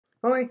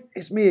Hi,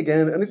 it's me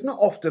again, and it's not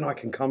often I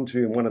can come to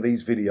you in one of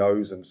these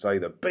videos and say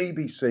the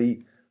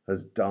BBC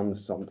has done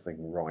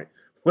something right.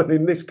 Well,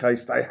 in this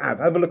case, they have.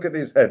 Have a look at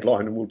this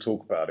headline and we'll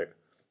talk about it.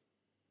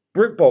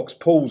 Britbox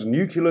pulls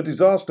nuclear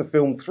disaster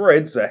film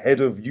Threads ahead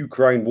of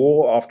Ukraine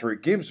war after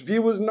it gives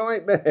viewers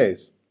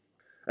nightmares.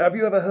 Have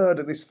you ever heard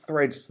of this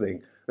Threads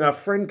thing? Now, a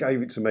friend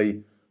gave it to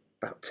me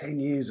about 10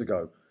 years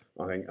ago,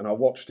 I think, and I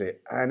watched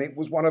it, and it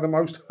was one of the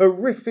most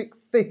horrific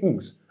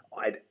things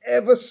I'd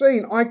ever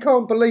seen. I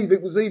can't believe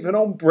it was even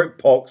on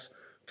Britbox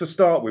to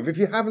start with. If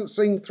you haven't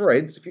seen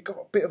Threads, if you've got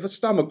a bit of a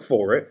stomach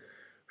for it,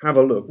 have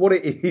a look. What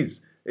it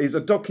is a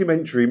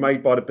documentary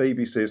made by the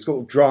BBC. It's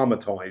sort of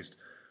dramatised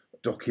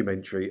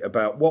documentary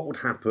about what would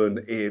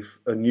happen if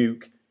a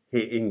nuke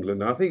hit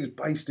England. I think it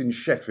was based in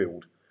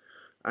Sheffield.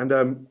 And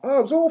it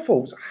was awful.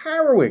 It was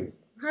harrowing.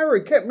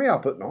 Harrowing kept me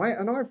up at night,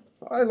 and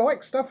I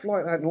like stuff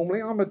like that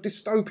normally. I'm a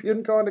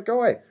dystopian kind of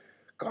guy.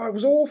 God, it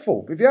was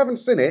awful. If you haven't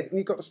seen it and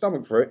you've got the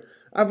stomach for it,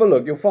 have a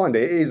look. You'll find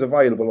it. It is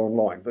available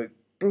online, but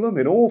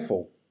blooming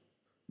awful.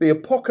 The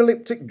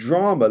apocalyptic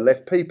drama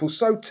left people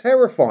so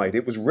terrified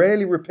it was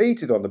rarely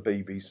repeated on the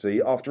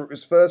BBC after it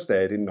was first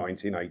aired in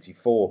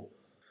 1984.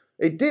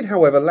 It did,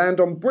 however,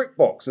 land on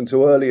Britbox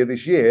until earlier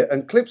this year,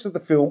 and clips of the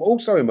film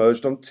also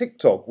emerged on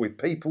TikTok with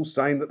people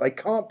saying that they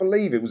can't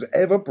believe it was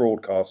ever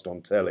broadcast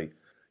on telly.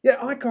 Yeah,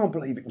 I can't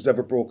believe it was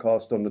ever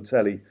broadcast on the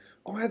telly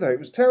either. It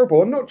was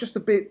terrible. And not just the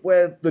bit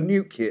where the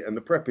nuke hit and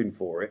the prepping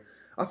for it.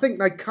 I think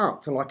they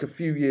cut to like a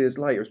few years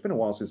later. It's been a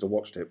while since I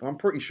watched it, but I'm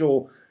pretty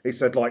sure it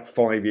said like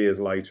 5 years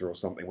later or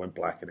something went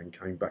black and then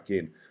came back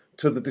in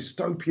to the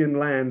dystopian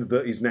land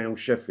that is now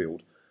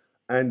Sheffield.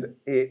 And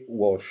it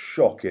was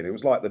shocking. It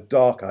was like the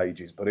Dark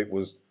Ages, but it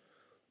was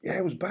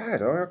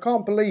bad. I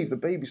can't believe the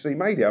BBC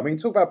made it. I mean,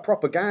 talk about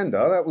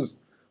propaganda. That was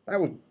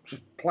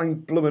just plain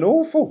blooming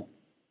awful.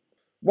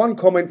 One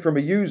comment from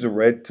a user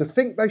read, "To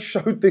think they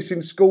showed this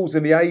in schools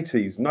in the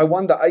 80s. No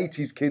wonder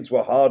 80s kids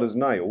were hard as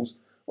nails."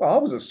 Well, I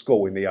was at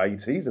school in the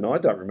 80s and I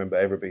don't remember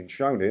ever being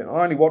shown it.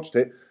 I only watched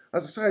it,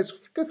 as I say, it's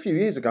a good few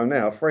years ago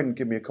now. A friend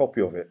gave me a copy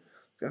of it.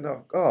 And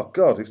oh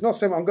God, it's not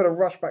something I'm going to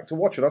rush back to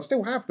watch it. I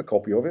still have the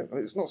copy of it, but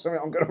it's not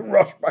something I'm going to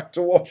rush back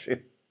to watch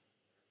it.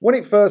 When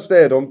it first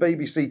aired on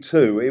BBC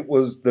Two, it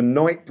was the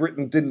night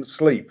Britain didn't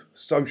sleep.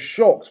 So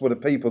shocked were the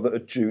people that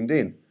had tuned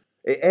in.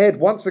 It aired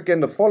once again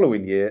the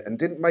following year and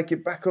didn't make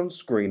it back on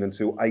screen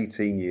until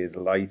 18 years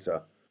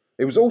later.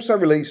 It was also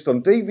released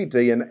on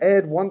DVD and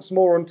aired once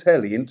more on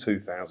telly in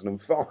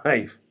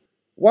 2005.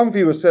 One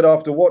viewer said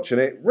after watching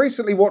it,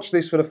 "Recently watched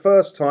this for the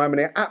first time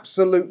and it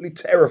absolutely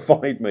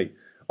terrified me.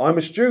 I'm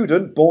a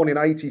student, born in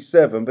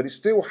 87, but it's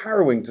still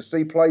harrowing to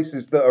see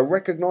places that are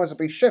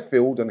recognisably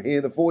Sheffield and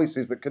hear the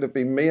voices that could have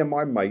been me and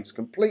my mates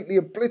completely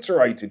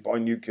obliterated by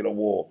nuclear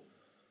war."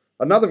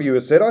 Another viewer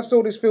said, "I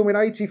saw this film in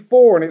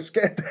 84 and it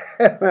scared the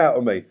hell out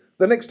of me.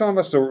 The next time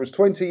I saw it was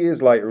 20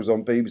 years later. It was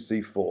on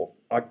BBC 4.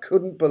 I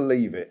couldn't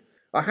believe it.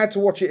 I had to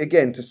watch it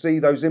again to see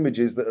those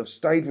images that have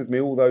stayed with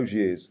me all those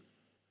years."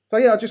 So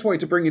yeah, I just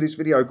wanted to bring you this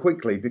video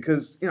quickly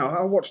because,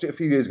 I watched it a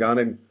few years ago and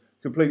then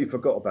completely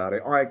forgot about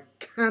it. I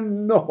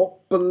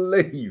cannot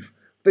believe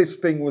this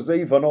thing was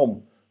even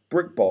on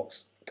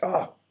Britbox.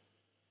 Oh,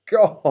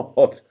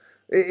 God.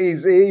 It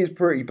is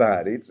pretty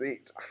bad.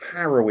 It's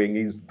harrowing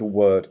is the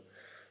word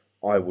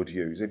I would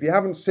use. If you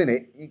haven't seen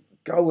it, you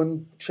go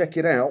and check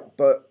it out.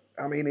 But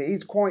I mean, it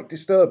is quite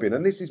disturbing.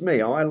 And this is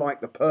me. I like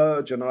The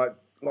Purge and I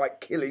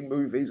like killing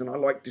movies and I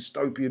like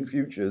dystopian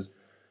futures.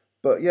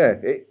 But yeah,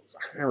 it's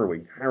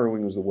harrowing.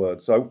 Harrowing was the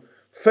word. So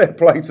fair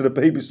play to the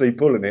BBC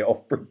pulling it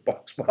off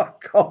Britbox. But I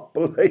can't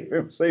believe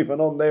it was even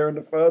on there in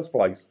the first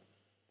place.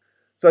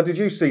 So did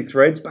you see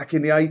Threads back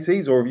in the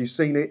 80s or have you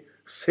seen it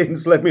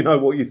since? Let me know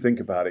what you think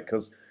about it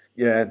because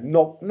yeah,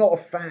 not a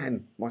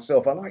fan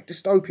myself. I like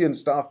dystopian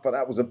stuff, but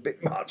that was a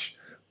bit much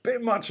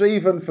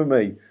even for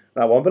me,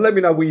 that one. But let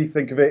me know what you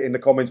think of it in the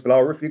comments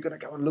below, or if you're going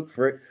to go and look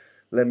for it,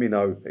 let me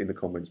know in the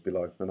comments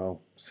below, and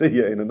I'll see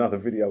you in another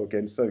video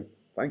again soon.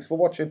 Thanks for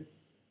watching.